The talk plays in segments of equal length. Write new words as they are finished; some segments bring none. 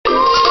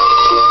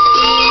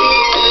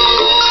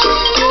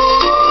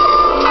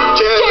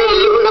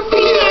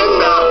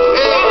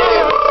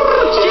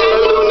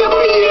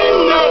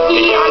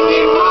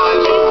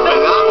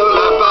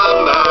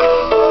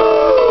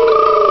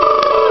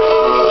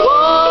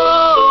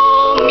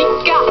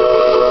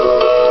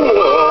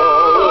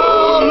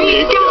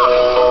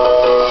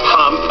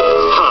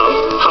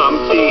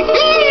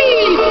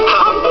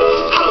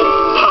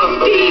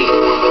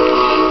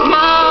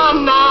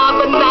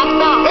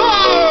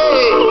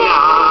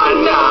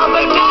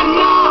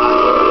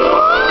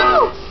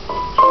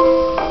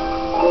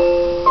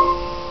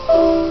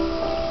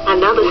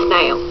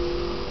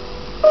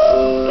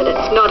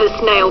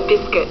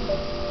biscuit.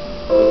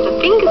 The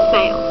finger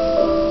snail.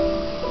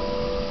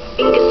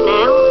 Finger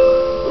snail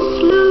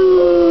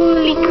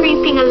slowly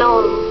creeping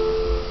along.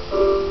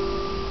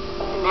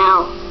 And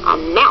now a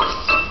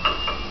mouse.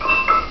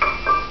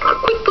 A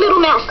quick little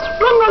mouse.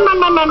 Run, run, run,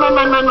 run, run, run,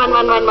 run, run, run,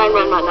 run, run, run,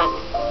 run, run, run.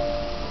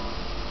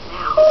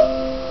 Now,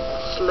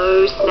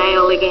 slow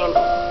snail again.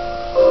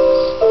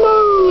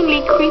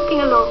 Slowly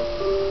creeping along.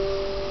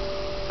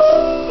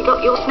 You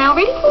got your snail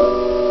ready?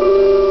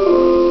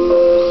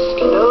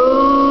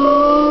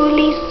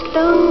 Slowly,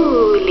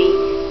 slowly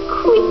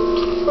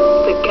creeps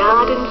the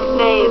garden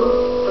snail.